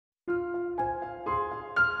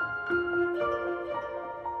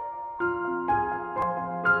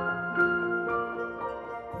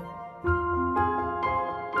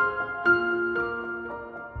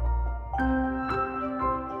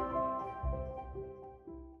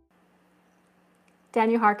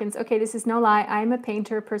Daniel Harkins, okay, this is no lie. I'm a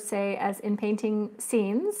painter per se, as in painting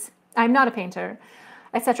scenes. I'm not a painter,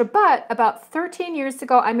 etc. But about 13 years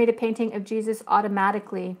ago, I made a painting of Jesus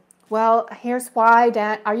automatically. Well, here's why,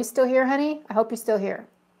 Dan. Are you still here, honey? I hope you're still here.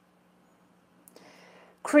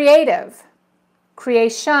 Creative,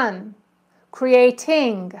 creation,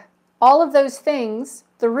 creating, all of those things,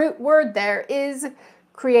 the root word there is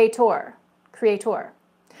creator, creator.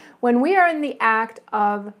 When we are in the act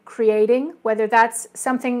of creating, whether that's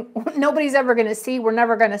something nobody's ever going to see, we're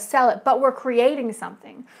never going to sell it, but we're creating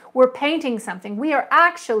something, we're painting something, we are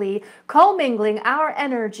actually commingling our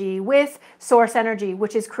energy with source energy,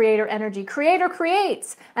 which is creator energy. Creator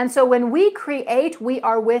creates. And so when we create, we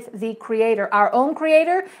are with the creator, our own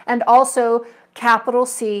creator, and also capital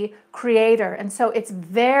C, creator. And so it's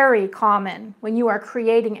very common when you are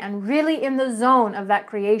creating and really in the zone of that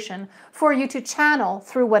creation for you to channel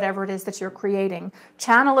through whatever it is that you're creating.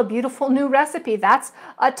 Channel a beautiful new recipe. That's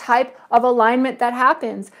a type of alignment that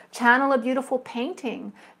happens. Channel a beautiful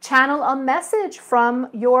painting. Channel a message from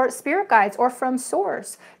your spirit guides or from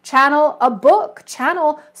source. Channel a book.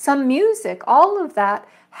 Channel some music. All of that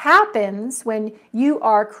happens when you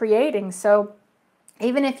are creating. So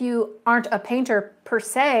even if you aren't a painter per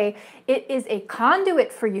se, it is a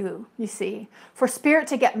conduit for you, you see, for spirit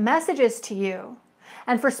to get messages to you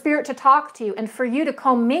and for spirit to talk to you and for you to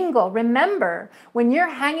commingle. Remember, when you're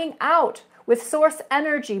hanging out with source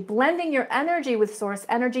energy, blending your energy with source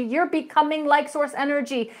energy, you're becoming like source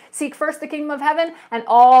energy. Seek first the kingdom of heaven, and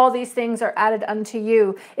all these things are added unto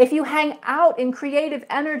you. If you hang out in creative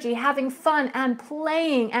energy, having fun and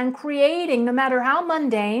playing and creating, no matter how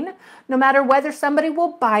mundane, no matter whether somebody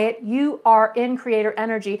will buy it, you are in creator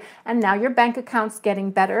energy. And now your bank account's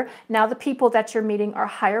getting better. Now the people that you're meeting are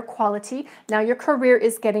higher quality. Now your career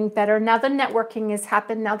is getting better. Now the networking has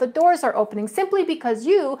happened. Now the doors are opening simply because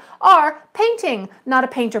you are painting, not a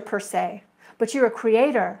painter per se, but you're a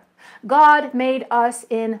creator. God made us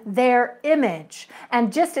in their image.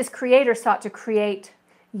 And just as creator sought to create,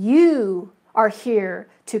 you are here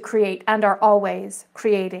to create and are always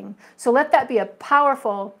creating. So let that be a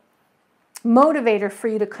powerful motivator for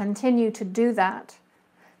you to continue to do that,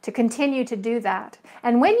 to continue to do that.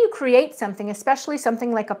 And when you create something, especially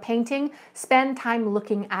something like a painting, spend time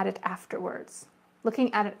looking at it afterwards.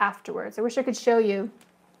 Looking at it afterwards. I wish I could show you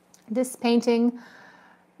this painting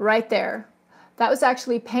right there. That was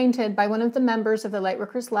actually painted by one of the members of the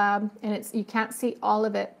Lightworkers Lab, and you can't see all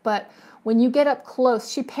of it, but when you get up close,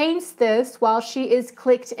 she paints this while she is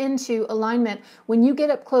clicked into alignment. When you get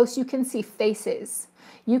up close, you can see faces.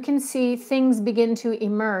 You can see things begin to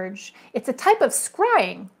emerge. It's a type of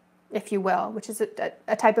scrying, if you will, which is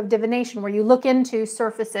a type of divination where you look into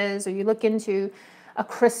surfaces, or you look into a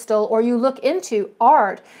crystal, or you look into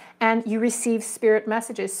art and you receive spirit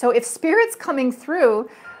messages. So if spirit's coming through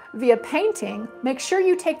via painting, make sure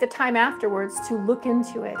you take the time afterwards to look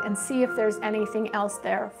into it and see if there's anything else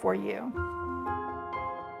there for you.